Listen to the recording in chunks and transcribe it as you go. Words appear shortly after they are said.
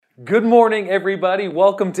Good morning, everybody.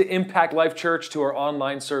 Welcome to Impact Life Church, to our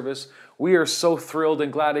online service. We are so thrilled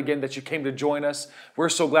and glad again that you came to join us. We're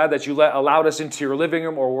so glad that you allowed us into your living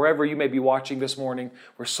room or wherever you may be watching this morning.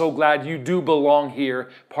 We're so glad you do belong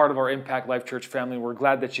here, part of our Impact Life Church family. We're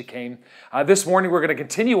glad that you came. This morning, we're going to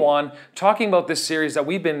continue on talking about this series that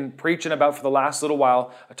we've been preaching about for the last little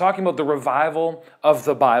while, talking about the revival of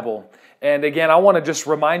the Bible. And again, I want to just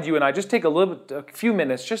remind you, and I just take a few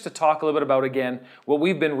minutes just to talk a little bit about, again, what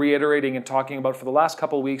we've been reiterating and talking about for the last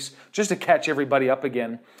couple of weeks, just to catch everybody up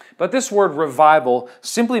again. But this word revival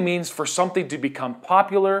simply means for something to become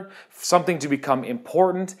popular, something to become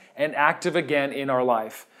important and active again in our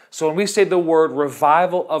life. So when we say the word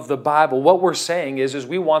revival of the Bible, what we're saying is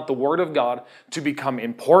we want the Word of God to become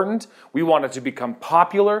important, we want it to become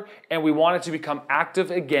popular, and we want it to become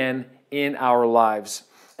active again in our lives.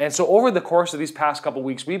 And so over the course of these past couple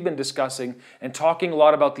weeks, we've been discussing and talking a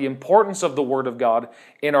lot about the importance of the Word of God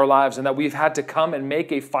in our lives, and that we've had to come and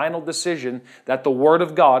make a final decision that the Word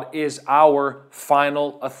of God is our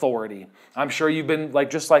final authority. I'm sure you've been,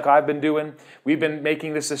 just like I've been doing, we've been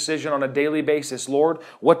making this decision on a daily basis. Lord,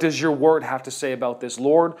 what does your Word have to say about this?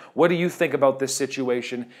 Lord, what do you think about this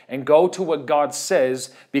situation? And go to what God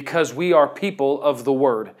says, because we are people of the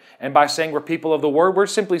Word. And by saying we're people of the Word, we're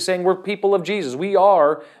simply saying we're people of Jesus. We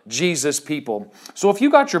are Jesus people. So if you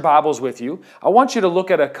got your Bibles with you, I want you to look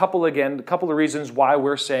at a couple of reasons why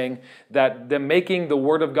we're saying that making the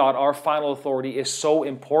Word of God our final authority is so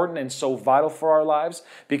important and so vital for our lives.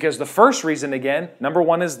 Because the first reason, again, number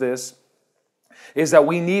one is this, is that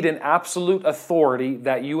we need an absolute authority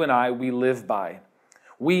that you and we live by.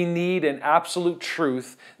 We need an absolute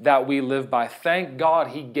truth that we live by. Thank God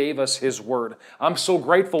He gave us His Word. I'm so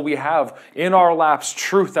grateful we have in our laps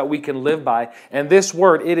truth that we can live by. And this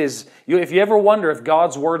Word, it is, if you ever wonder if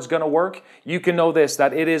God's Word's going to work, you can know this,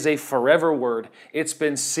 that it is a forever Word. It's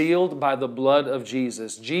been sealed by the blood of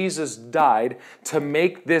Jesus. Jesus died to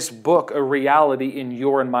make this book a reality in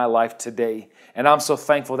your and my life today. And I'm so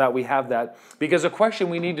thankful that we have that. Because a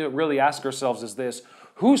question we need to really ask ourselves is this: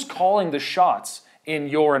 who's calling the shots in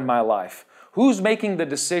your and my life? Who's making the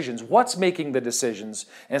decisions? What's making the decisions?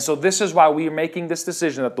 And so this is why we are making this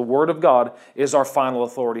decision that the Word of God is our final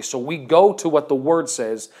authority. So we go to what the Word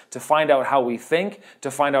says to find out how we think,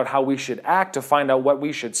 to find out how we should act, to find out what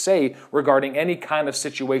we should say regarding any kind of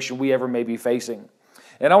situation we ever may be facing.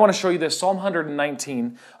 And I want to show you this, Psalm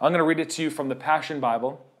 119. I'm going to read it to you from the Passion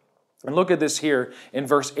Bible. And look at this here in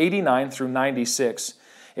verse 89 through 96.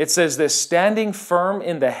 It says this: standing firm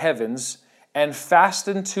in the heavens and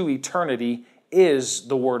fastened to eternity is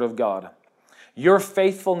the Word of God. Your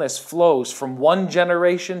faithfulness flows from one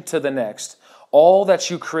generation to the next. All that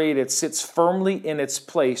you created sits firmly in its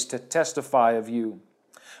place to testify of you.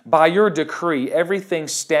 By your decree, everything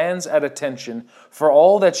stands at attention, for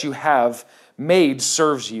all that you have made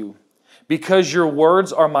serves you. Because your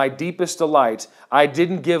words are my deepest delight, I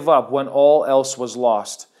didn't give up when all else was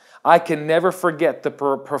lost. I can never forget the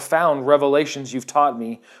profound revelations you've taught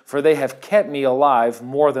me, for they have kept me alive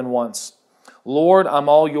more than once. Lord, I'm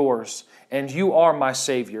all yours, and you are my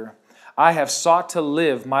Savior. I have sought to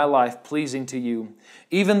live my life pleasing to you.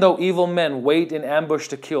 Even though evil men wait in ambush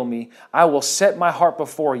to kill me, I will set my heart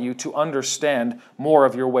before you to understand more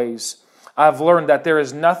of your ways. I've learned that there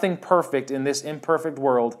is nothing perfect in this imperfect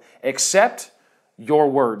world except your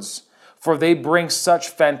words, for they bring such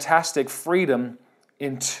fantastic freedom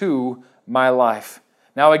into my life.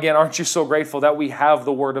 Now again, aren't you so grateful that we have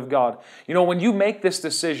the Word of God? You know, when you make this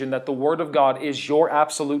decision that the Word of God is your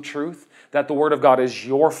absolute truth, that the Word of God is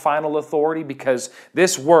your final authority, because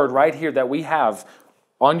this Word right here that we have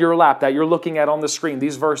on your lap, that you're looking at on the screen,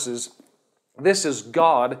 these verses, this is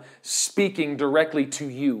God speaking directly to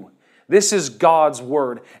you. This is God's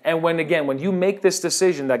Word. And when you make this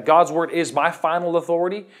decision that God's Word is my final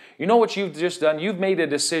authority, you know what you've just done? You've made a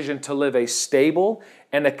decision to live a stable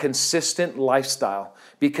and a consistent lifestyle,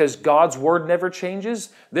 because God's Word never changes.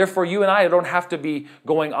 Therefore, you and I don't have to be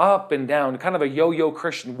going up and down, kind of a yo-yo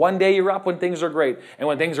Christian. One day you're up when things are great, and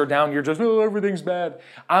when things are down, you're just, everything's bad.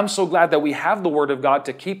 I'm so glad that we have the Word of God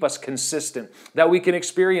to keep us consistent, that we can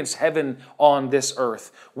experience heaven on this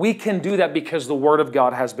earth. We can do that because the Word of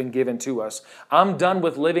God has been given to us. I'm done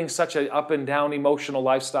with living such an up and down emotional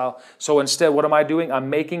lifestyle. So instead, what am I doing? I'm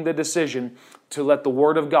making the decision to let the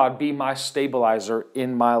Word of God be my stabilizer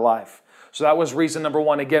in my life. So that was reason number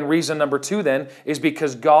one. Again, reason number two then is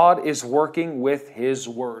because God is working with His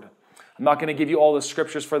Word. I'm not going to give you all the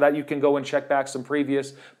scriptures for that. You can go and check back some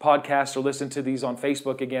previous podcasts or listen to these on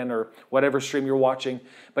Facebook again or whatever stream you're watching.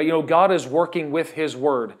 But God is working with His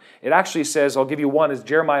Word. It actually says, I'll give you one, is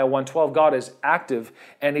Jeremiah 1:12. God is active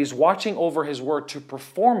and He's watching over His Word to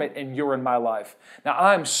perform it in your and my life. Now,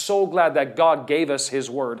 I'm so glad that God gave us His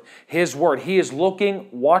Word. His Word. He is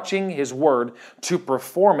watching His Word to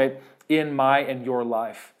perform it in my and your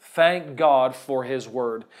life. Thank God for His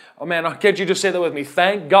Word. Oh man, can't you just say that with me?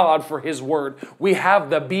 Thank God for His Word. We have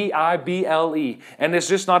the Bible. And it's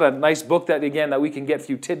just not a nice book that we can get a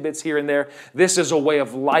few tidbits here and there. This is a way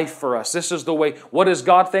of life for us. This is the way, what does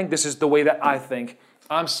God think? This is the way that I think.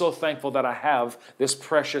 I'm so thankful that I have this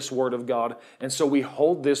precious Word of God. And so we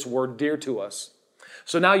hold this Word dear to us.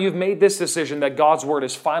 So now you've made this decision that God's Word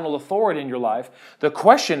is final authority in your life. The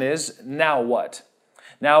question is, now what?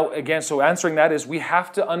 Now, again, so answering that is we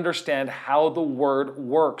have to understand how the Word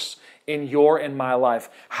works in your and my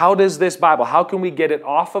life. How does this Bible, how can we get it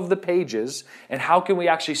off of the pages and how can we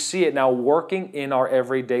actually see it now working in our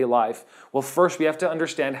everyday life? Well, first we have to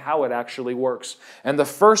understand how it actually works. And the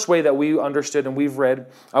first way that we understood and we've read,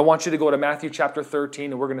 I want you to go to Matthew chapter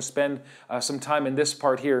 13 and we're going to spend some time in this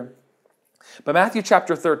part here. But Matthew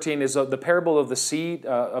chapter 13 is the parable of the seed,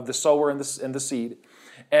 of the sower and the seed.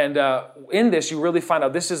 And in this, you really find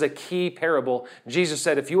out this is a key parable. Jesus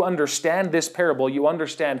said, if you understand this parable, you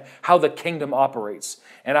understand how the kingdom operates.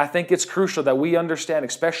 And I think it's crucial that we understand,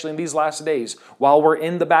 especially in these last days, while we're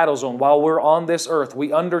in the battle zone, while we're on this earth,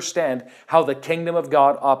 we understand how the kingdom of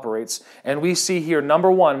God operates. And we see here,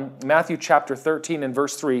 number one, Matthew chapter 13 and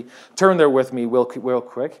verse 3. Turn there with me real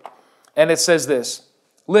quick. And it says this,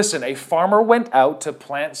 listen, a farmer went out to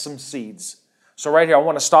plant some seeds. So right here, I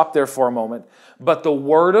want to stop there for a moment. But the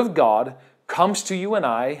Word of God comes to you and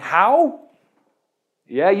I. How?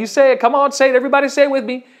 Yeah, you say it. Come on, say it. Everybody say it with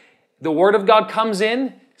me. The Word of God comes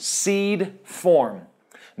in seed form.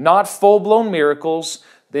 Not full-blown miracles,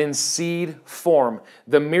 in seed form.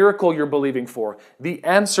 The miracle you're believing for, the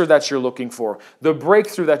answer that you're looking for, the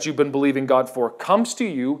breakthrough that you've been believing God for comes to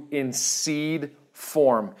you in seed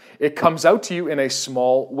form. It comes out to you in a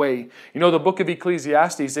small way. The book of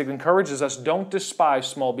Ecclesiastes, it encourages us, don't despise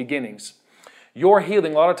small beginnings. Your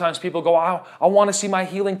healing, a lot of times people go, I want to see my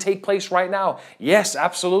healing take place right now. Yes,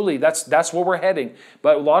 absolutely. That's where we're heading.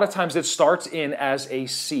 But a lot of times it starts in as a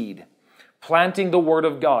seed. Planting the Word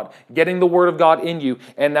of God, getting the Word of God in you.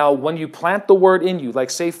 And now when you plant the Word in you, like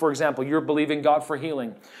say, for example, you're believing God for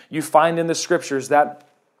healing. You find in the scriptures that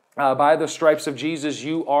by the stripes of Jesus,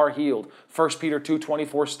 you are healed. 1 Peter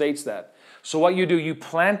 2:24 states that. So what you do, you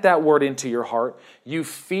plant that word into your heart. You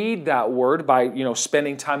feed that word by,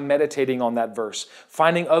 spending time meditating on that verse,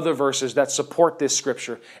 finding other verses that support this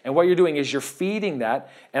scripture. And what you're doing is you're feeding that.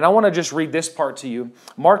 And I want to just read this part to you.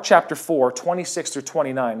 Mark chapter 4, 26 through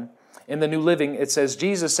 29. In the New Living, it says,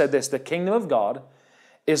 Jesus said this, the kingdom of God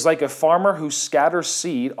is like a farmer who scatters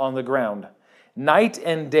seed on the ground. Night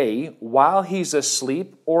and day, while he's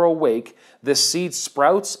asleep or awake, the seed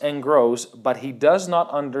sprouts and grows, but he does not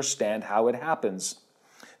understand how it happens.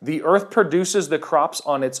 The earth produces the crops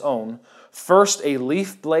on its own. First a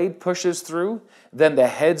leaf blade pushes through, then the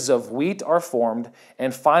heads of wheat are formed,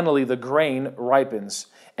 and finally the grain ripens.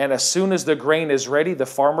 And as soon as the grain is ready, the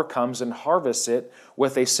farmer comes and harvests it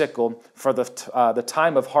with a sickle, for the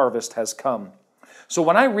time of harvest has come. So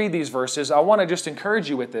when I read these verses, I want to just encourage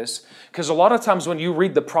you with this, because a lot of times when you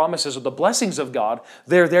read the promises or the blessings of God,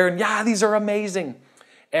 they're there and these are amazing.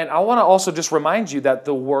 And I want to also just remind you that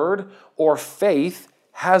the word or faith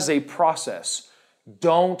has a process.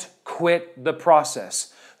 Don't quit the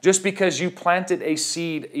process. Just because you planted a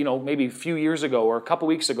seed, maybe a few years ago or a couple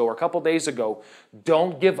weeks ago or a couple days ago,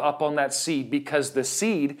 don't give up on that seed, because the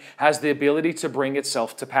seed has the ability to bring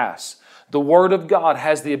itself to pass. The Word of God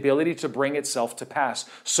has the ability to bring itself to pass.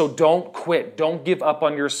 So don't quit. Don't give up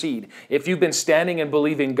on your seed. If you've been standing and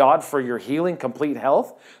believing God for your healing, complete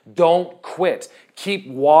health, don't quit. Keep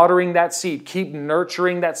watering that seed. Keep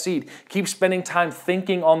nurturing that seed. Keep spending time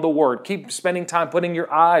thinking on the Word. Keep spending time putting your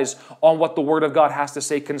eyes on what the Word of God has to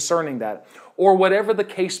say concerning that. Or whatever the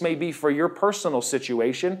case may be for your personal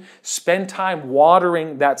situation, spend time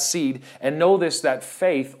watering that seed, and know this, that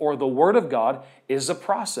faith or the Word of God is a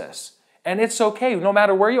process. And it's okay, no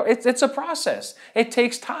matter where you are. It's a process. It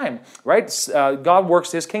takes time, right? God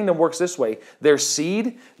works, His kingdom works this way. There's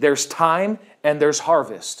seed, there's time, and there's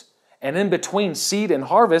harvest. And in between seed and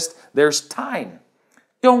harvest, there's time.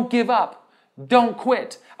 Don't give up. Don't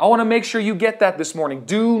quit. I want to make sure you get that this morning.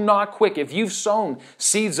 Do not quit. If you've sown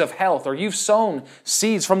seeds of health, or you've sown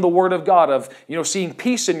seeds from the Word of God of, seeing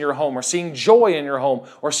peace in your home, or seeing joy in your home,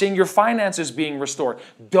 or seeing your finances being restored,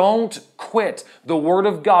 don't quit. The Word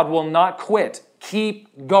of God will not quit.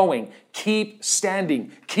 Keep going. Keep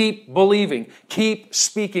standing. Keep believing. Keep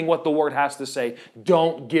speaking what the Word has to say.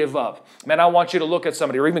 Don't give up. Man, I want you to look at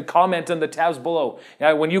somebody, or even comment in the tabs below.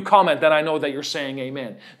 When you comment, then I know that you're saying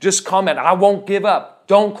amen. Just comment, I won't give up.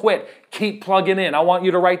 Don't quit. Keep plugging in. I want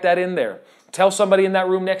you to write that in there. Tell somebody in that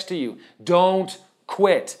room next to you, don't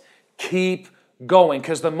quit. Keep going.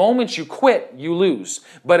 Because the moment you quit, you lose.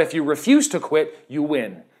 But if you refuse to quit, you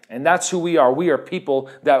win. And that's who we are. We are people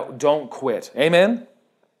that don't quit. Amen?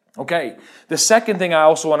 Okay. The second thing I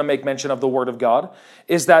also want to make mention of the Word of God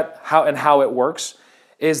is that how it works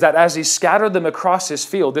is that as he scattered them across his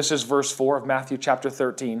field, this is verse 4 of Matthew chapter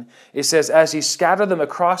 13, it says, as he scattered them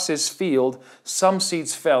across his field, some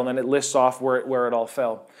seeds fell, and it lists off where it all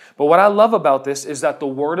fell. But what I love about this is that the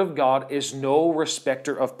Word of God is no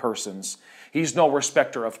respecter of persons. He's no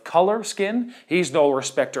respecter of color, skin. He's no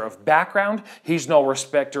respecter of background. He's no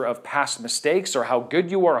respecter of past mistakes or how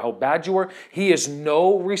good you are or how bad you are. He is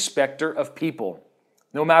no respecter of people.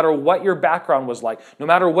 No matter what your background was like, no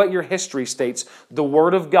matter what your history states, the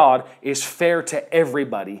Word of God is fair to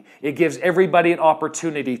everybody. It gives everybody an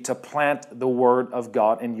opportunity to plant the Word of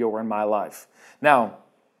God in your and my life. Now,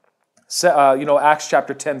 Acts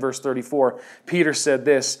chapter 10, verse 34, Peter said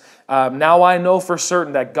this, now I know for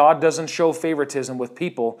certain that God doesn't show favoritism with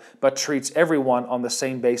people, but treats everyone on the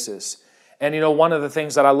same basis. And one of the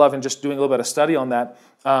things that I love in just doing a little bit of study on that,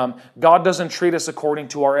 God doesn't treat us according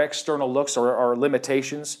to our external looks or our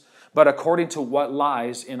limitations, but according to what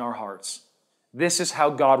lies in our hearts. This is how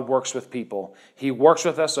God works with people. He works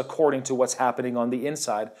with us according to what's happening on the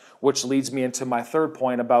inside, which leads me into my third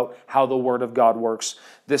point about how the Word of God works.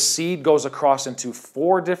 The seed goes across into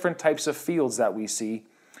 4 different types of fields that we see.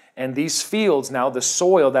 And these fields now, the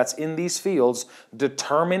soil that's in these fields,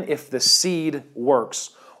 determine if the seed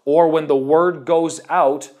works. Or when the Word goes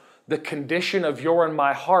out, the condition of your and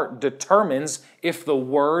my heart determines if the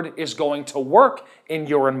Word is going to work in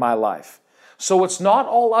your and my life. So it's not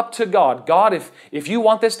all up to God. God, if you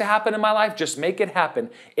want this to happen in my life, just make it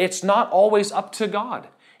happen. It's not always up to God.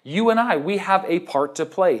 You and I, we have a part to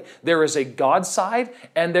play. There is a God side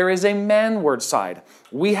and there is a manward side.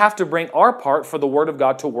 We have to bring our part for the Word of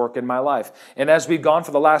God to work in my life. And as we've gone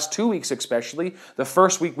for the last 2 weeks especially, the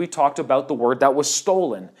first week we talked about the word that was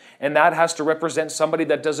stolen. And that has to represent somebody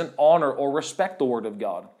that doesn't honor or respect the Word of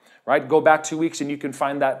God. Right? Go back 2 weeks and you can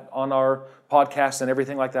find that on our podcast and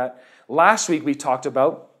everything like that. Last week we talked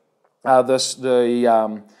about the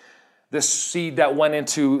seed that went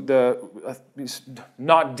into the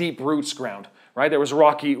not deep roots ground, right? There was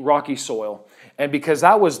rocky soil. And because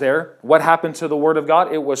that was there, what happened to the Word of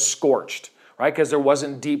God? It was scorched, right? Because there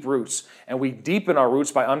wasn't deep roots. And we deepen our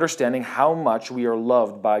roots by understanding how much we are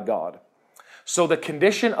loved by God. So the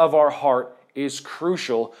condition of our heart is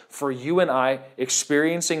crucial for you and I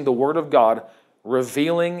experiencing the Word of God,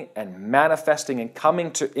 revealing and manifesting and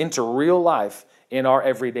coming into real life in our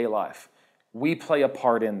everyday life. We play a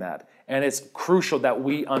part in that. And it's crucial that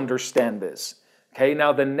we understand this. Okay,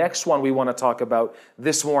 now the next one we want to talk about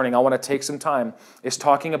this morning, I want to take some time, is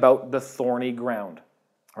talking about the thorny ground.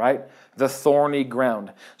 Right? The thorny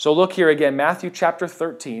ground. So look here again, Matthew chapter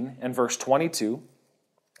 13 and verse 22.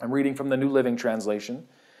 I'm reading from the New Living Translation.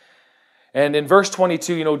 And in verse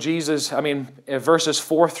 22, in verses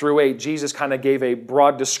 4 through 8, Jesus kind of gave a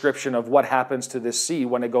broad description of what happens to this seed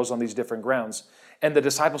when it goes on these different grounds. And the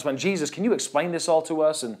disciples went, Jesus, can you explain this all to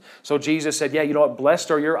us? And so Jesus said, yeah, you know what? Blessed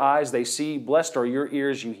are your eyes, they see. Blessed are your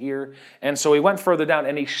ears, you hear. And so he went further down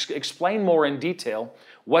and he explained more in detail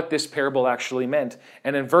what this parable actually meant.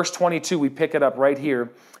 And in verse 22, we pick it up right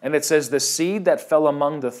here. And it says, the seed that fell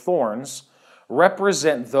among the thorns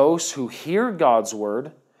represent those who hear God's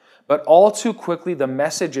word, but all too quickly the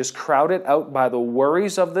message is crowded out by the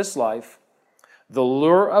worries of this life, the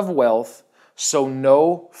lure of wealth, so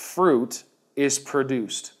no fruit is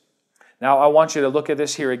produced. Now I want you to look at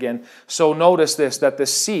this here again. So notice this, that the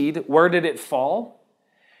seed, where did it fall?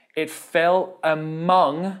 It fell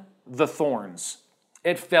among the thorns.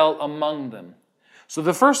 It fell among them. So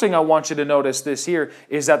the first thing I want you to notice this here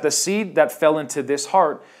is that the seed that fell into this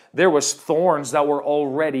heart, there was thorns that were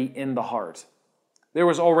already in the heart. There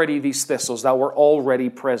was already these thistles that were already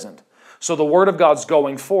present. So the Word of God's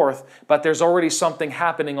going forth, but there's already something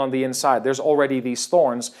happening on the inside. There's already these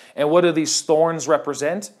thorns. And what do these thorns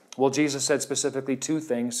represent? Well, Jesus said specifically 2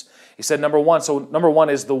 things. He said number one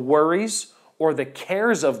is the worries or the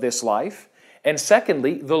cares of this life. And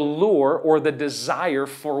secondly, the lure or the desire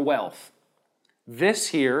for wealth. This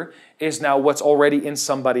here is now what's already in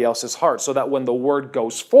somebody else's heart, so that when the word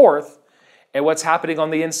goes forth, and what's happening on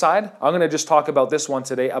the inside, I'm going to just talk about this one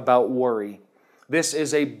today, about worry. This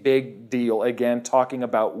is a big deal, again, talking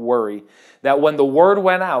about worry. That when the word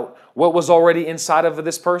went out, what was already inside of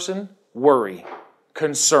this person? Worry,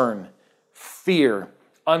 concern, fear,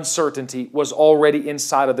 uncertainty was already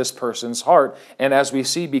inside of this person's heart. And as we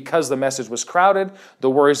see, because the message was crowded,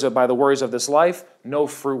 by the worries of this life, no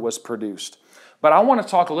fruit was produced. But I want to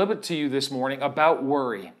talk a little bit to you this morning about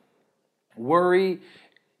worry.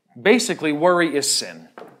 Basically, worry is sin.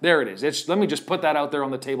 There it is. Let me just put that out there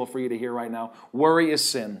on the table for you to hear right now. Worry is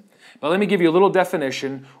sin. But let me give you a little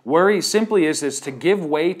definition. Worry simply is to give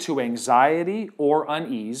way to anxiety or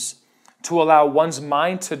unease, to allow one's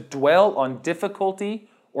mind to dwell on difficulty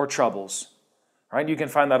or troubles. Right? You can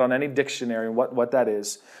find that on any dictionary, what that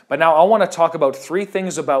is. But now I want to talk about 3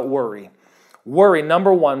 things about worry. Worry,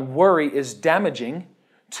 number 1, worry is damaging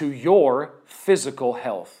to your physical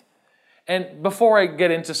health. And before I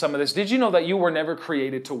get into some of this, did you know that you were never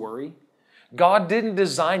created to worry? God didn't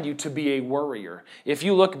design you to be a worrier. If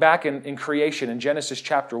you look back in creation, in Genesis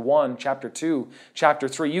chapter 1, chapter 2, chapter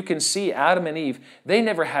 3, you can see Adam and Eve, they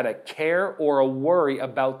never had a care or a worry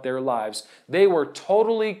about their lives. They were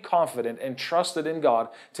totally confident and trusted in God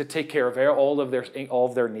to take care of all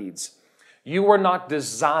of their needs. You were not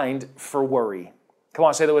designed for worry. Come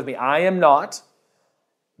on, say that with me. I am not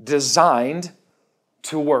designed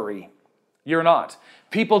to worry. You're not.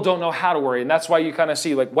 People don't know how to worry, and that's why you kind of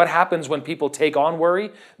see what happens when people take on worry.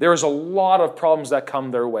 There's a lot of problems that come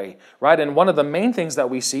their way, right? And one of the main things that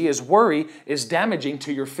we see is worry is damaging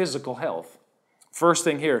to your physical health. First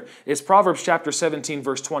thing here is Proverbs chapter 17,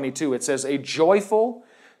 verse 22. It says, "A joyful,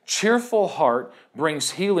 cheerful heart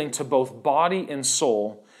brings healing to both body and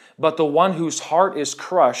soul, but the one whose heart is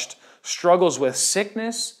crushed struggles with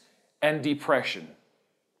sickness and depression."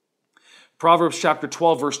 Proverbs chapter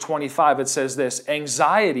 12, verse 25, it says this,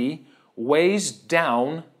 "Anxiety weighs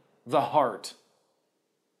down the heart."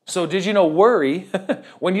 So did you know worry,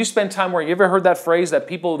 when you spend time worrying, you ever heard that phrase that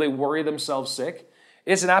people, they worry themselves sick?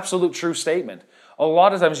 It's an absolute true statement. A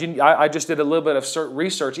lot of times, I just did a little bit of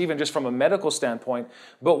research, even just from a medical standpoint,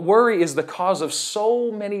 but worry is the cause of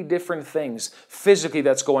so many different things physically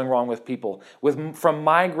that's going wrong with people, from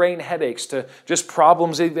migraine headaches to just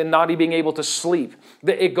problems even not even being able to sleep.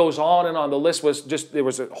 It goes on and on. The list was there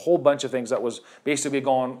was a whole bunch of things that was basically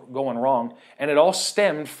going wrong, and it all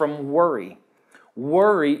stemmed from worry.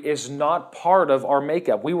 Worry is not part of our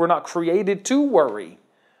makeup. We were not created to worry.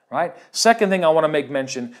 Right? Second thing I want to make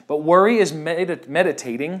mention, but worry is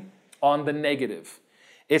meditating on the negative.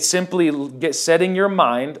 It's simply setting your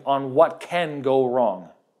mind on what can go wrong.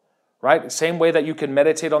 Right? Same way that you can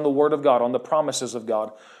meditate on the Word of God, on the promises of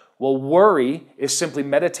God. Well, worry is simply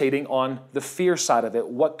meditating on the fear side of it.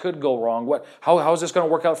 What could go wrong? How is this going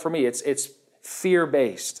to work out for me? It's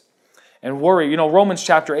fear-based. And worry, Romans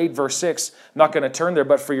chapter 8, verse 6, I'm not going to turn there,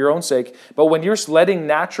 but for your own sake. But when you're letting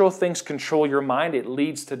natural things control your mind, it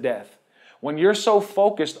leads to death. When you're so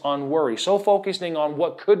focused on worry, so focusing on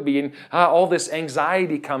what could be, and all this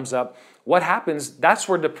anxiety comes up, what happens? That's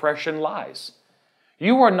where depression lies.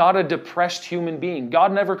 You are not a depressed human being.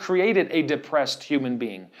 God never created a depressed human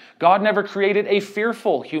being. God never created a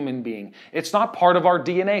fearful human being. It's not part of our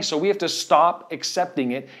DNA, so we have to stop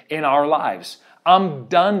accepting it in our lives. I'm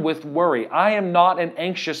done with worry. I am not an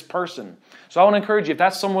anxious person. So I want to encourage you, if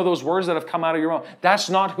that's some of those words that have come out of your mouth, that's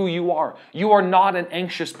not who you are. You are not an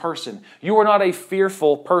anxious person. You are not a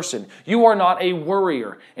fearful person. You are not a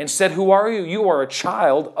worrier. Instead, who are you? You are a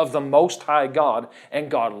child of the Most High God, and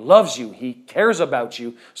God loves you. He cares about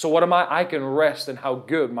you. So what am I? I can rest in how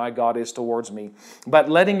good my God is towards me. But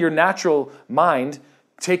letting your natural mind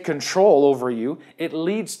take control over you, it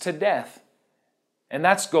leads to death. And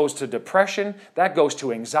that goes to depression, that goes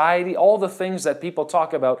to anxiety, all the things that people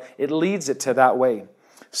talk about, it leads it to that way.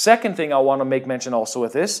 Second thing I want to make mention also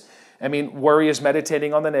with this, worry is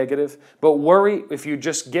meditating on the negative, but worry, if you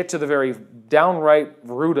just get to the very downright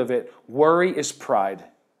root of it, worry is pride.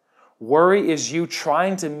 Worry is you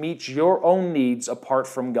trying to meet your own needs apart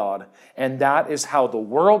from God. And that is how the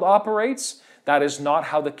world operates. That is not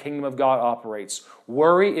how the kingdom of God operates.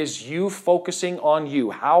 Worry is you focusing on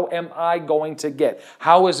you. How am I going to get?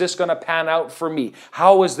 How is this going to pan out for me?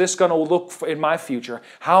 How is this going to look in my future?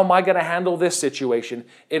 How am I going to handle this situation?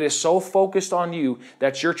 It is so focused on you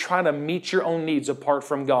that you're trying to meet your own needs apart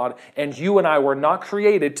from God. And you and I were not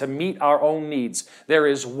created to meet our own needs. There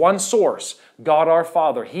is one source, God our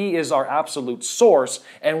Father. He is our absolute source,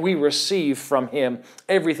 and we receive from Him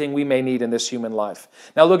everything we may need in this human life.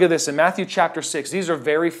 Now look at this in Matthew chapter 6. These are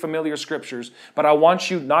very familiar scriptures, but I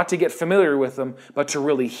want you not to get familiar with them, but to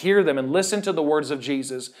really hear them and listen to the words of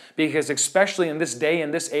Jesus, because especially in this day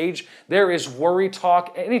and this age, there is worry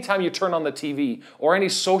talk. Anytime you turn on the TV or any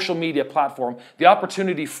social media platform, the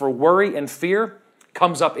opportunity for worry and fear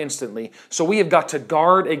comes up instantly. So we have got to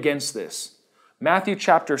guard against this. Matthew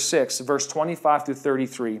chapter 6, verse 25 through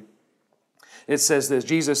 33. It says this,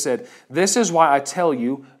 Jesus said, "This is why I tell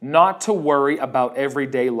you not to worry about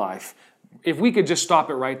everyday life." If we could just stop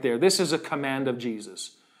it right there. This is a command of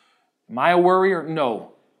Jesus. Am I a worrier?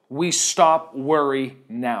 No. We stop worry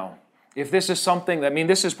now. If this is something,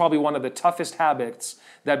 this is probably one of the toughest habits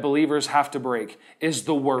that believers have to break, is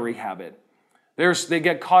the worry habit. They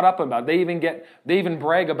get caught up about it. They even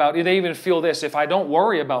brag about it. They even feel this: if I don't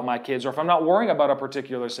worry about my kids, or if I'm not worrying about a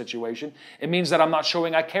particular situation, it means that I'm not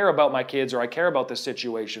showing I care about my kids or I care about this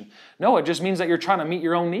situation. No, it just means that you're trying to meet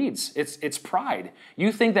your own needs. It's pride.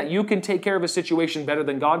 You think that you can take care of a situation better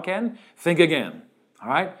than God can? Think again. All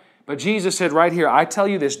right? But Jesus said right here, I tell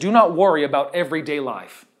you this, do not worry about everyday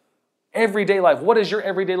life. Everyday life. What does your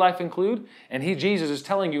everyday life include? And Jesus is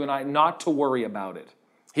telling you and I not to worry about it.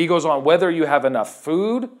 He goes on, whether you have enough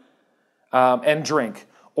food and drink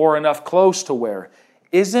or enough clothes to wear.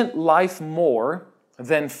 Isn't life more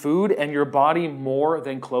than food and your body more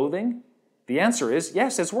than clothing? The answer is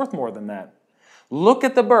yes, it's worth more than that. Look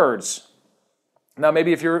at the birds. Now,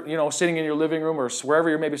 maybe if you're sitting in your living room or wherever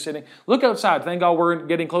you're maybe sitting, look outside. Thank God we're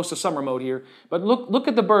getting close to summer mode here. But look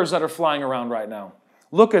at the birds that are flying around right now.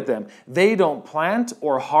 Look at them. They don't plant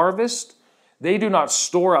or harvest. They do not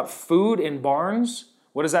store up food in barns.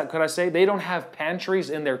 What is that? Could I say? They don't have pantries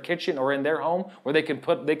in their kitchen or in their home where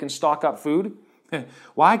they can stock up food.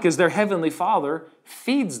 Why? Because their heavenly Father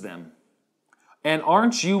feeds them. And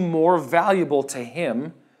aren't you more valuable to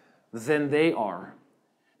Him than they are?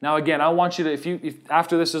 Now again, I want you to, if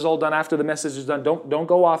after this is all done, after the message is done, don't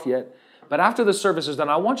go off yet. But after the service is done,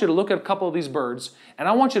 I want you to look at a couple of these birds, and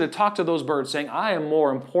I want you to talk to those birds saying, I am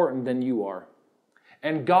more important than you are.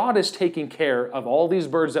 And God is taking care of all these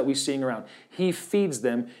birds that we see around. He feeds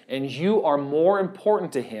them, and you are more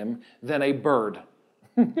important to Him than a bird.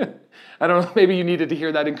 I don't know, maybe you needed to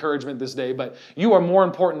hear that encouragement this day, but you are more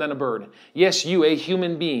important than a bird. Yes, you, a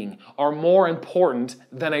human being, are more important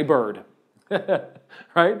than a bird.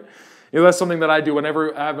 Right? That's something that I do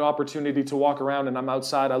whenever I have an opportunity to walk around and I'm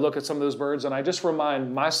outside. I look at some of those birds and I just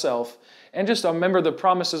remind myself and just remember the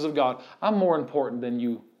promises of God. I'm more important than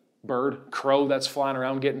you, bird, crow that's flying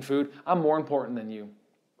around getting food. I'm more important than you.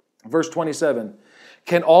 Verse 27,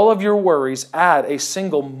 can all of your worries add a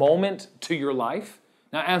single moment to your life?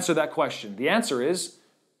 Now answer that question. The answer is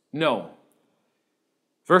no.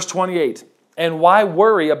 Verse 28, and why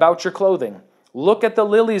worry about your clothing? Look at the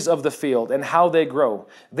lilies of the field and how they grow.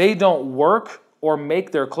 They don't work or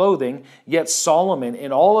make their clothing, yet Solomon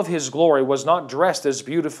in all of his glory was not dressed as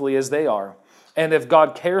beautifully as they are. And if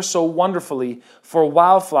God cares so wonderfully for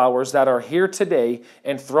wildflowers that are here today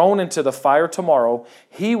and thrown into the fire tomorrow,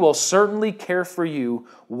 He will certainly care for you.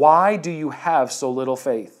 Why do you have so little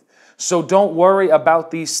faith? So don't worry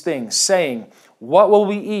about these things, saying, what will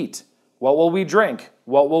we eat? What will we drink?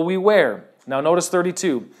 What will we wear? Now notice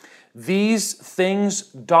 32. These things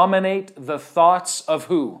dominate the thoughts of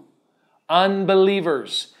who?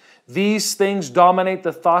 Unbelievers. These things dominate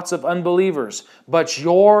the thoughts of unbelievers. But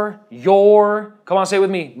your, come on, say it with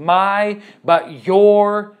me, your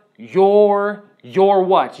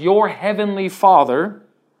what? Your heavenly Father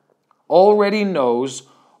already knows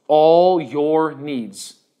all your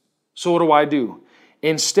needs. So what do?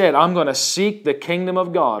 Instead, I'm going to seek the kingdom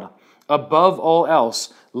of God above all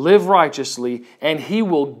else, live righteously, and He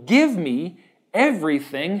will give me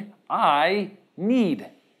everything I need.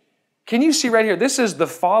 Can you see right here? This is the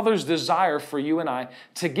Father's desire for you and I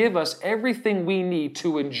to give us everything we need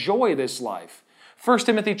to enjoy this life. 1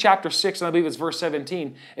 Timothy chapter 6, and I believe it's verse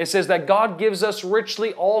 17, it says that God gives us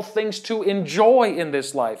richly all things to enjoy in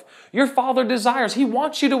this life. Your Father desires, He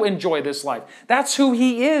wants you to enjoy this life. That's who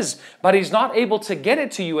He is. But He's not able to get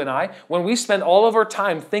it to you and I when we spend all of our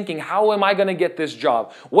time thinking, how am I going to get this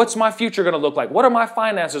job? What's my future going to look like? What are my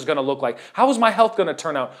finances going to look like? How is my health going to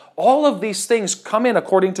turn out? All of these things come in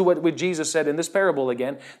according to what Jesus said in this parable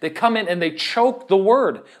again. They come in and they choke the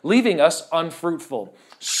word, leaving us unfruitful.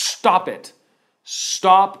 Stop it.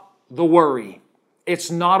 Stop the worry. It's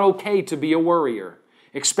not okay to be a worrier,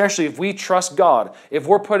 especially if we trust God. If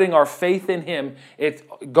we're putting our faith in Him,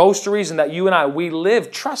 it goes to reason that you and I, we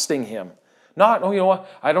live trusting Him. Not, oh, you know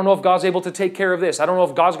what, I don't know if God's able to take care of this. I don't know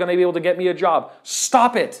if God's going to be able to get me a job.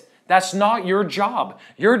 Stop it. That's not your job.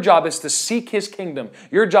 Your job is to seek His kingdom.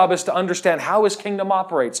 Your job is to understand how His kingdom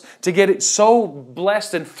operates, to get it so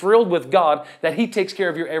blessed and thrilled with God that He takes care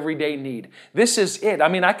of your everyday need. This is it. I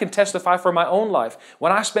mean, I can testify for my own life.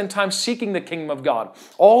 When I spend time seeking the kingdom of God,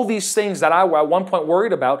 all these things that I at one point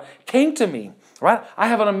worried about came to me. Right? I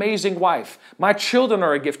have an amazing wife. My children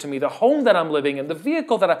are a gift to me. The home that I'm living in, the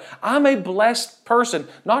vehicle that I'm a blessed person,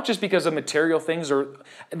 not just because of material things, or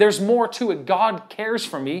there's more to it. God cares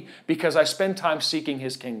for me because I spend time seeking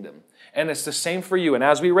His kingdom. And it's the same for you. And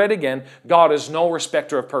as we read again, God is no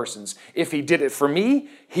respecter of persons. If He did it for me,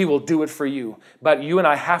 He will do it for you. But you and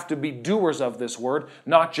I have to be doers of this word,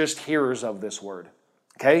 not just hearers of this word.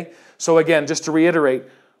 Okay? So again, just to reiterate,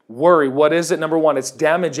 worry, what is it? Number one, it's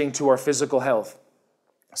damaging to our physical health.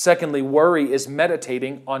 Secondly, worry is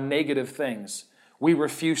meditating on negative things. We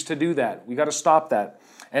refuse to do that. We got to stop that.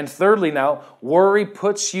 And thirdly now, worry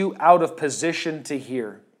puts you out of position to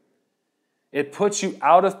hear. It puts you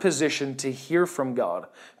out of position to hear from God.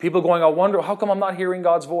 People going, I wonder, how come I'm not hearing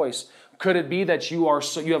God's voice? Could it be that you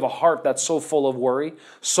have a heart that's so full of worry,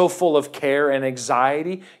 so full of care and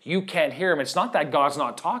anxiety, you can't hear Him? It's not that God's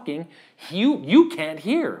not talking. You can't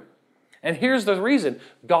hear. And here's the reason.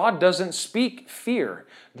 God doesn't speak fear.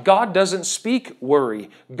 God doesn't speak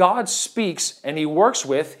worry. God speaks and He works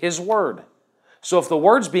with His Word. So if the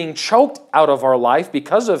Word's being choked out of our life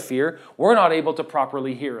because of fear, we're not able to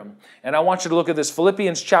properly hear Him. And I want you to look at this,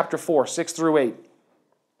 Philippians chapter 4, 6 through 8.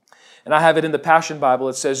 And I have it in the Passion Bible.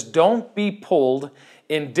 It says, don't be pulled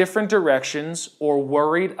in different directions or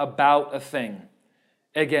worried about a thing.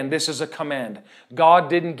 Again, this is a command. God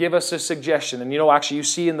didn't give us a suggestion. And actually you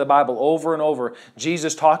see in the Bible over and over,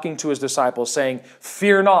 Jesus talking to His disciples saying,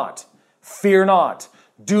 fear not,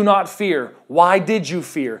 do not fear. Why did you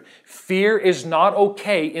fear? Fear is not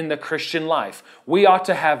okay in the Christian life. We ought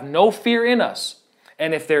to have no fear in us.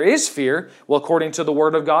 And if there is fear, well, according to the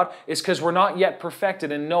Word of God, it's because we're not yet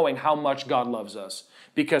perfected in knowing how much God loves us.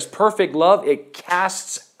 Because perfect love, it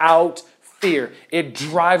casts out fear. It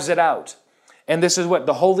drives it out. And this is what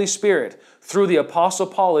the Holy Spirit, through the Apostle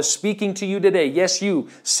Paul, is speaking to you today. Yes, you,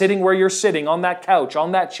 sitting where you're sitting, on that couch,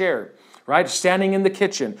 on that chair, right? Standing in the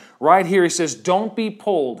kitchen. Right here, he says, don't be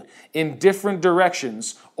pulled in different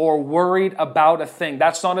directions or worried about a thing.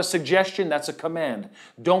 That's not a suggestion, that's a command.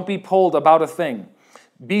 Don't be pulled about a thing.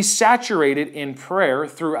 Be saturated in prayer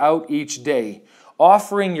throughout each day,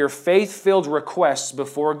 offering your faith-filled requests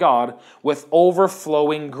before God with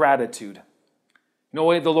overflowing gratitude. The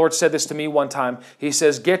Lord said this to me one time. He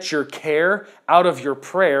says, get your care out of your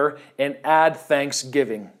prayer and add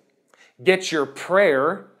thanksgiving. Get your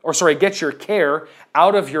care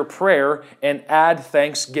out of your prayer and add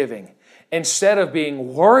thanksgiving. Instead of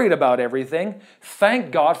being worried about everything,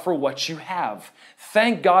 thank God for what you have.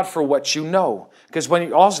 Thank God for what you know. Because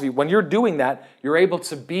when you're doing that, you're able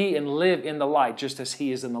to be and live in the light just as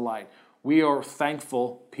He is in the light. We are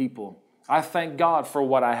thankful people. I thank God for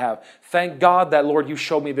what I have. Thank God that, Lord, you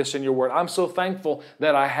showed me this in your word. I'm so thankful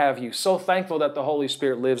that I have you. So thankful that the Holy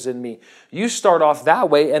Spirit lives in me. You start off that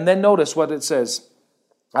way and then notice what it says.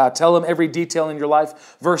 Tell Him every detail in your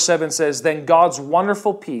life. Verse 7 says, then God's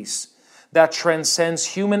wonderful peace that transcends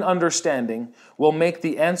human understanding will make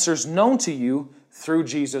the answers known to you through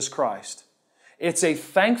Jesus Christ. It's a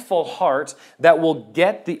thankful heart that will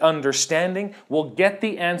get the understanding, will get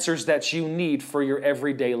the answers that you need for your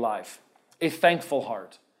everyday life. A thankful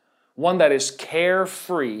heart. One that is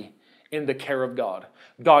carefree in the care of God.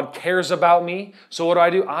 God cares about me, so what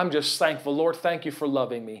do? I'm just thankful. Lord, thank you for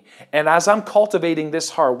loving me. And as I'm cultivating this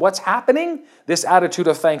heart, what's happening? This attitude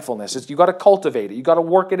of thankfulness. You got to cultivate it. You got to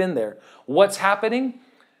work it in there. What's happening?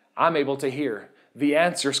 I'm able to hear. The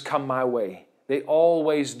answers come my way. They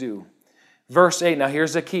always do. Verse 8, now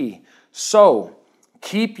here's the key. So,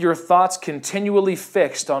 keep your thoughts continually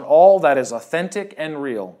fixed on all that is authentic and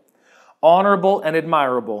real. honorable and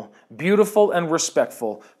admirable, beautiful and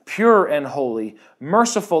respectful, pure and holy,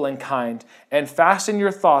 merciful and kind, and fasten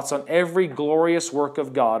your thoughts on every glorious work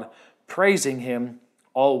of God, praising Him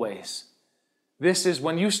always. This is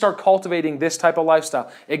when you start cultivating this type of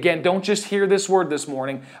lifestyle. Again, don't just hear this word this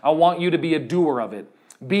morning. I want you to be a doer of it.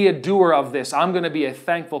 Be a doer of this. I'm going to be a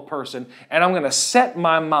thankful person, and I'm going to set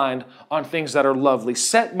my mind on things that are lovely.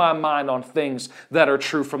 Set my mind on things that are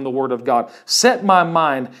true from the Word of God. Set my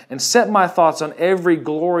mind and set my thoughts on every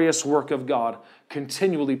glorious work of God,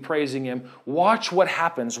 continually praising Him. Watch what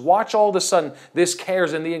happens. Watch all of a sudden this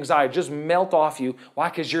cares and the anxiety just melt off you. Why?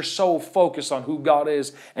 Because you're so focused on who God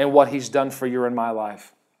is and what He's done for you in my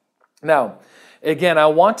life. Now, again, I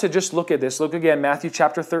want to just look at this. Look again, Matthew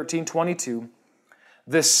chapter 13, 22.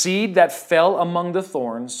 The seed that fell among the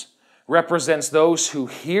thorns represents those who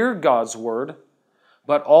hear God's word,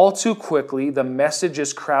 but all too quickly the message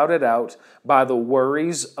is crowded out by the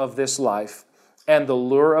worries of this life and the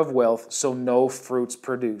lure of wealth, so no fruit's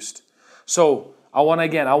produced. So I want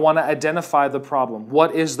to identify the problem.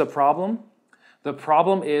 What is the problem? The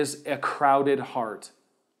problem is a crowded heart.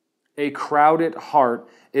 A crowded heart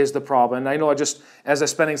is the problem. And I know as I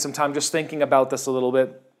spending some time just thinking about this a little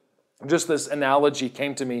bit, just this analogy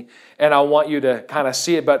came to me, and I want you to kind of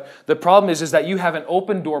see it. But the problem is that you have an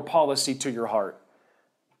open door policy to your heart.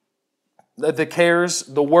 The cares,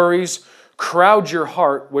 the worries crowd your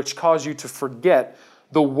heart, which cause you to forget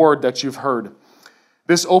the word that you've heard.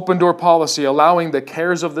 This open door policy, allowing the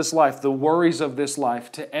cares of this life, the worries of this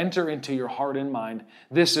life to enter into your heart and mind,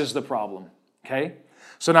 this is the problem. Okay?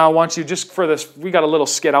 So now I want you just for this, we got a little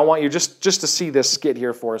skit. I want you just to see this skit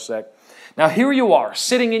here for a sec. Now here you are,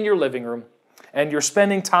 sitting in your living room, and you're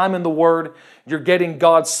spending time in the Word. You're getting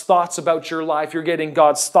God's thoughts about your life. You're getting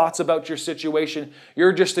God's thoughts about your situation.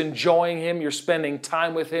 You're just enjoying Him. You're spending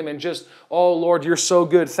time with Him and just, oh Lord, you're so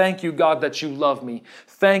good. Thank you, God, that you love me.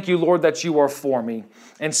 Thank you, Lord, that you are for me.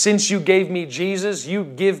 And since you gave me Jesus, you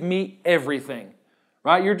give me everything.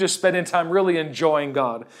 Right? You're just spending time really enjoying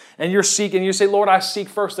God. And you're seeking, you say, Lord, I seek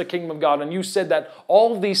first the kingdom of God. And you said that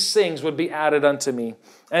all these things would be added unto me.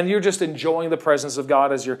 And you're just enjoying the presence of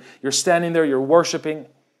God as you're standing there, you're worshiping.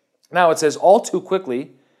 Now it says, all too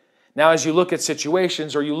quickly, now as you look at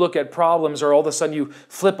situations or you look at problems or all of a sudden you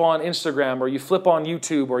flip on Instagram or you flip on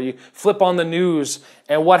YouTube or you flip on the news,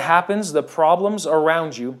 and what happens? The problems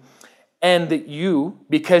around you, and that you,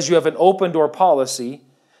 because you have an open door policy,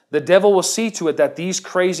 the devil will see to it that these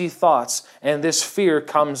crazy thoughts and this fear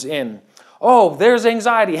comes in. Oh, there's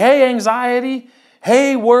anxiety. Hey, anxiety.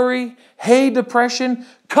 Hey, worry. Hey, depression.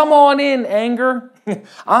 Come on in, anger.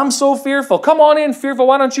 I'm so fearful. Come on in, fearful.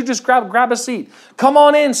 Why don't you just grab a seat? Come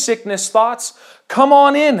on in, sickness thoughts. Come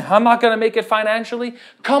on in. I'm not going to make it financially.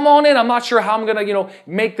 Come on in. I'm not sure how I'm going to,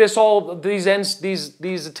 make this all, these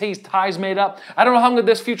ties made up. I don't know how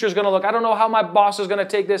this future is going to look. I don't know how my boss is going to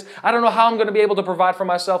take this. I don't know how I'm going to be able to provide for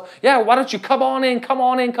myself. Yeah, why don't you come on in, come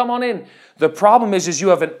on in, come on in. The problem is you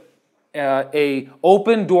have a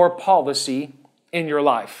open door policy in your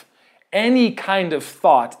life. Any kind of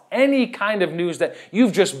thought, any kind of news that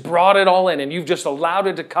you've just brought it all in and you've just allowed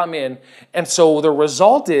it to come in. And so the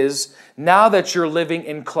result is now that you're living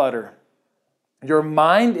in clutter, your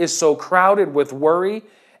mind is so crowded with worry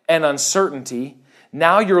and uncertainty.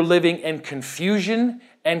 Now you're living in confusion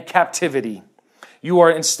and captivity. You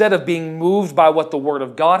are, instead of being moved by what the Word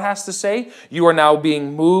of God has to say, you are now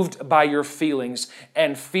being moved by your feelings.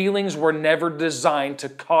 And feelings were never designed to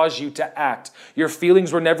cause you to act. Your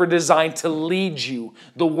feelings were never designed to lead you.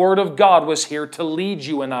 The Word of God was here to lead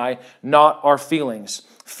you and I, not our feelings.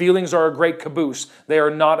 Feelings are a great caboose. They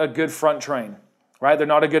are not a good front train, right? They're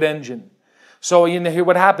not a good engine. So here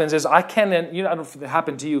what happens is I don't know if it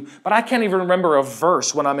happened to you, but I can't even remember a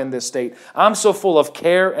verse when I'm in this state. I'm so full of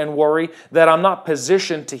care and worry that I'm not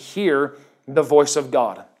positioned to hear the voice of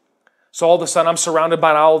God. So all of a sudden I'm surrounded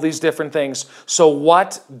by all these different things. So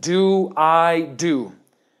what do I do?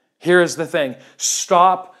 Here's the thing.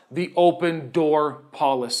 Stop the open door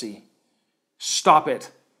policy. Stop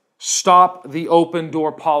it. Stop the open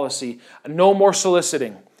door policy. No more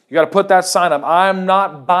soliciting. You got to put that sign up. I'm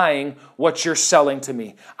not buying what you're selling to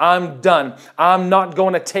me. I'm done. I'm not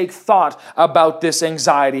going to take thought about this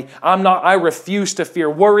anxiety. I refuse to fear.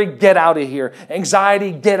 Worry, get out of here.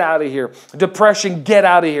 Anxiety, get out of here. Depression, get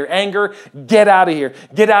out of here. Anger, get out of here.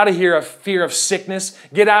 Get out of here of fear of sickness.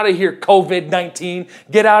 Get out of here COVID-19.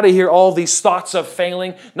 Get out of here all these thoughts of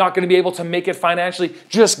failing, not going to be able to make it financially.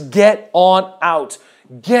 Just get on out.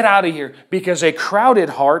 Get out of here, because a crowded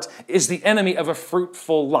heart is the enemy of a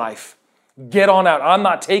fruitful life. Get on out. I'm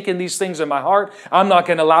not taking these things in my heart. I'm not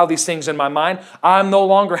going to allow these things in my mind. I'm no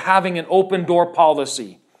longer having an open door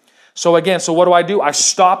policy. So what do? I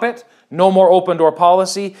stop it. No more open door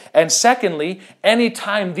policy. And secondly,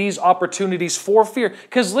 anytime these opportunities for fear,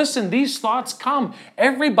 because listen, these thoughts come.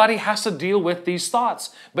 Everybody has to deal with these thoughts,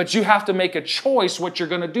 but you have to make a choice what you're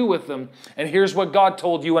going to do with them. And here's what God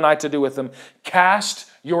told you and I to do with them. Cast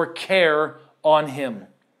your care on Him.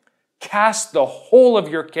 Cast the whole of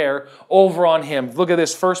your care over on Him. Look at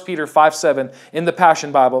this, 1 Peter 5:7 in the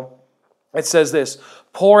Passion Bible. It says this,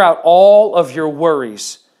 pour out all of your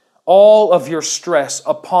worries, all of your stress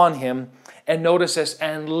upon Him, and notice this,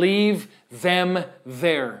 and leave them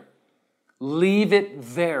there. Leave it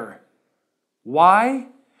there. Why?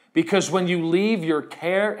 Because when you leave your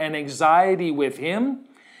care and anxiety with Him,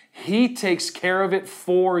 He takes care of it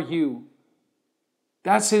for you.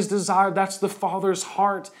 That's His desire. That's the Father's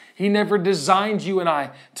heart. He never designed you and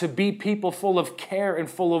I to be people full of care and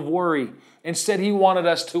full of worry. Instead, He wanted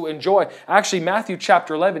us to enjoy. Actually, Matthew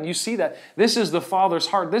chapter 11, you see that. This is the Father's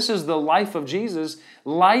heart. This is the life of Jesus,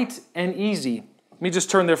 light and easy. Let me just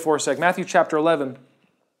turn there for a sec. Matthew chapter 11.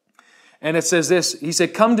 And it says this. He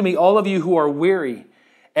said, come to me, all of you who are weary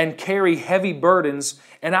and carry heavy burdens,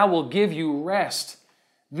 and I will give you rest.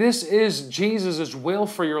 This is Jesus' will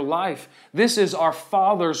for your life. This is our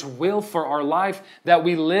Father's will for our life, that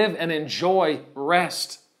we live and enjoy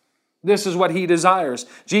rest. This is what He desires.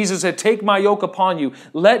 Jesus said, take my yoke upon you.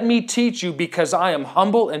 Let me teach you, because I am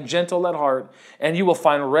humble and gentle at heart, and you will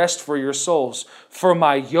find rest for your souls. For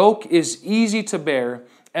my yoke is easy to bear,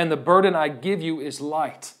 and the burden I give you is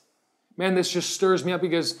light. Man, this just stirs me up,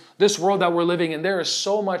 because this world that we're living in, there is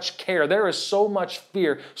so much care, there is so much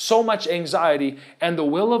fear, so much anxiety, and the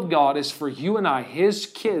will of God is for you and I, His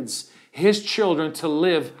kids, His children, to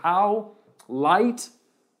live how? Light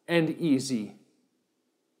and easy.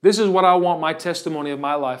 This is what I want my testimony of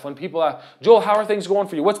my life. When people ask, Joel, how are things going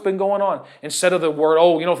for you? What's been going on? Instead of the word,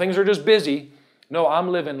 things are just busy. No, I'm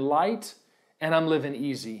living light and I'm living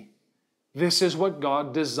easy. This is what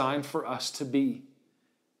God designed for us to be.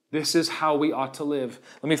 This is how we ought to live.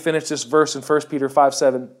 Let me finish this verse in 1 Peter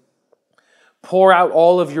 5:7. Pour out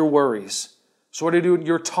all of your worries. So what do you do?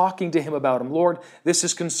 You're talking to Him about them. Lord, this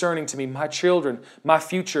is concerning to me, my children, my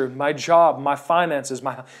future, my job, my finances.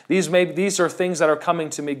 These are things that are coming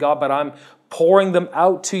to me, God, but I'm pouring them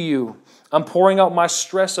out to you. I'm pouring out my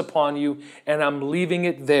stress upon you, and I'm leaving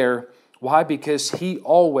it there. Why? Because He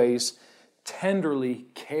always tenderly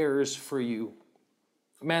cares for you.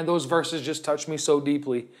 Man, those verses just touch me so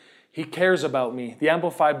deeply. He cares about me. The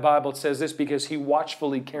Amplified Bible says this, because He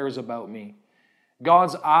watchfully cares about me.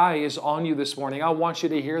 God's eye is on you this morning. I want you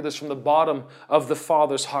to hear this from the bottom of the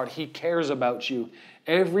Father's heart. He cares about you.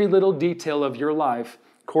 Every little detail of your life,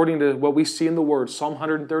 according to what we see in the Word, Psalm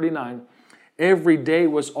 139, every day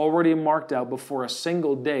was already marked out before a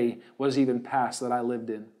single day was even passed that I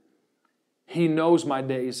lived in. He knows my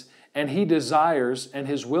days, and He desires, and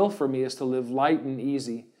His will for me is to live light and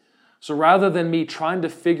easy. So rather than me trying to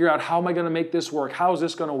figure out, how am I going to make this work? How is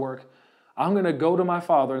this going to work? I'm going to go to my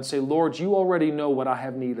Father and say, Lord, you already know what I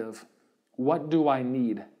have need of. What do I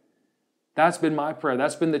need? That's been my prayer.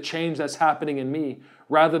 That's been the change that's happening in me.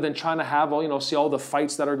 Rather than trying to have see all the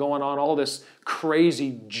fights that are going on, all this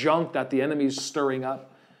crazy junk that the enemy's stirring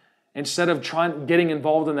up. Instead of getting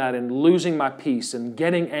involved in that and losing my peace and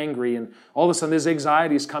getting angry and all of a sudden this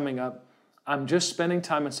anxiety is coming up, I'm just spending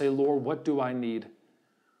time and say, Lord, what do I need?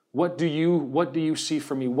 What do you see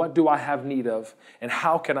from me? What do I have need of? And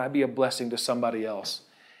how can I be a blessing to somebody else?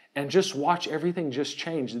 And just watch everything just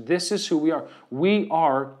change. This is who we are. We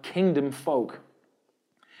are kingdom folk.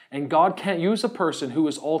 And God can't use a person who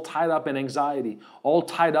is all tied up in anxiety, all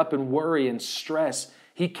tied up in worry and stress.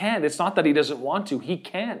 He can't. It's not that He doesn't want to. He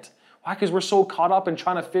can't. Why? Because we're so caught up in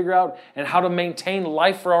trying to figure out and how to maintain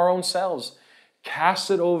life for our own selves.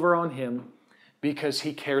 Cast it over on Him, because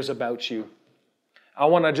He cares about you. I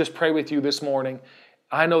want to just pray with you this morning.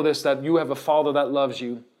 I know this, that you have a Father that loves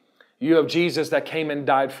you. You have Jesus that came and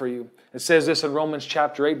died for you. It says this in Romans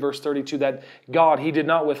chapter 8, verse 32, that God, He did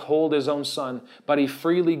not withhold His own Son, but He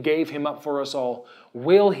freely gave Him up for us all.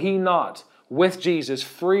 Will He not, with Jesus,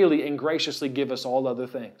 freely and graciously give us all other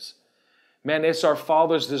things? Man, it's our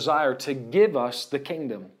Father's desire to give us the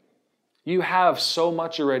kingdom. You have so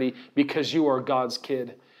much already because you are God's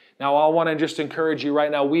kid. Now, I want to just encourage you right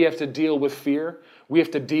now, we have to deal with fear. We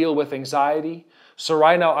have to deal with anxiety. So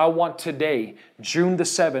right now, I want today, June the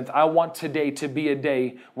 7th, I want today to be a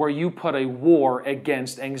day where you put a war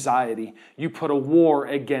against anxiety. You put a war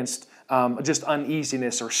against just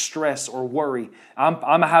uneasiness or stress or worry.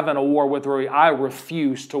 I'm having a war with worry. I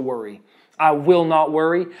refuse to worry. I will not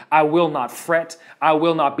worry. I will not fret. I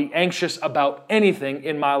will not be anxious about anything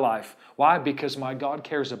in my life. Why? Because my God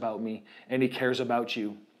cares about me and He cares about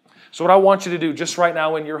you. So what I want you to do just right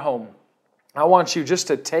now in your home, I want you just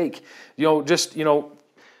to take,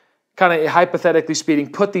 kind of hypothetically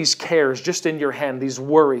speaking, put these cares just in your hand, these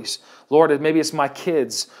worries. Lord, maybe it's my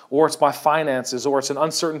kids, or it's my finances, or it's an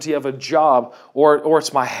uncertainty of a job, or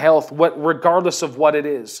it's my health, regardless of what it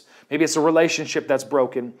is. Maybe it's a relationship that's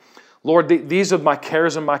broken. Lord, these are my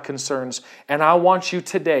cares and my concerns, and I want you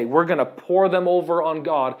today, we're going to pour them over on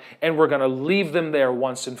God, and we're going to leave them there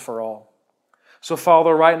once and for all. So,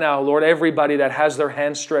 Father, right now, Lord, everybody that has their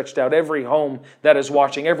hands stretched out, every home that is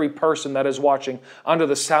watching, every person that is watching under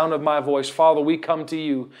the sound of my voice, Father, we come to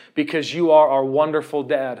you because you are our wonderful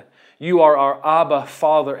Dad. You are our Abba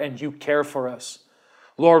Father, and you care for us.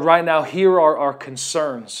 Lord, right now, here are our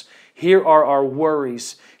concerns. Here are our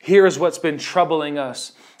worries. Here is what's been troubling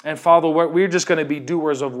us. And Father, we're just going to be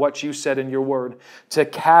doers of what you said in your word, to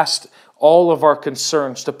cast all of our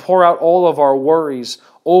concerns, to pour out all of our worries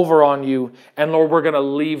over on you. And Lord, we're going to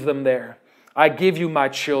leave them there. I give you my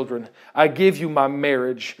children. I give you my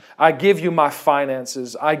marriage. I give you my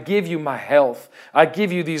finances. I give you my health. I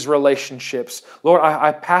give you these relationships. Lord,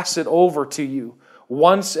 I pass it over to you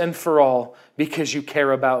once and for all because you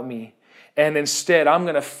care about me. And instead, I'm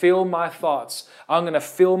going to fill my thoughts. I'm going to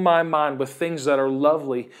fill my mind with things that are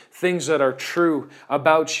lovely, things that are true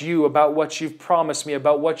about you, about what you've promised me,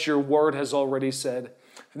 about what your word has already said.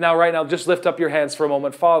 Now, right now, just lift up your hands for a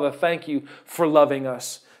moment. Father, thank you for loving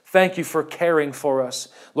us. Thank you for caring for us.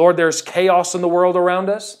 Lord, there's chaos in the world around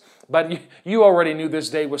us, but you already knew this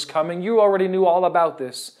day was coming. You already knew all about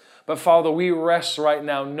this. But Father, we rest right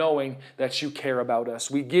now knowing that you care about us.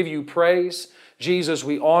 We give you praise. Jesus,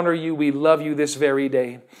 we honor you. We love you this very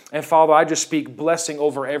day. And Father, I just speak blessing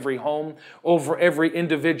over every home, over every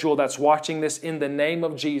individual that's watching this in the name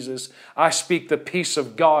of Jesus. I speak the peace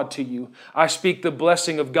of God to you. I speak the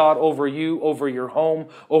blessing of God over you, over your home,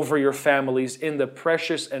 over your families, in the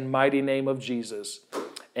precious and mighty name of Jesus.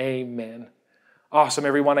 Amen. Awesome,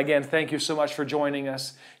 everyone. Again, thank you so much for joining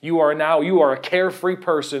us. You are a carefree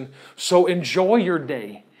person, so enjoy your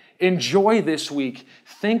day. Enjoy this week,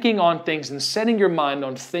 thinking on things and setting your mind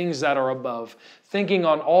on things that are above, thinking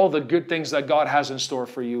on all the good things that God has in store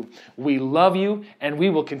for you. We love you, and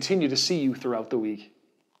we will continue to see you throughout the week.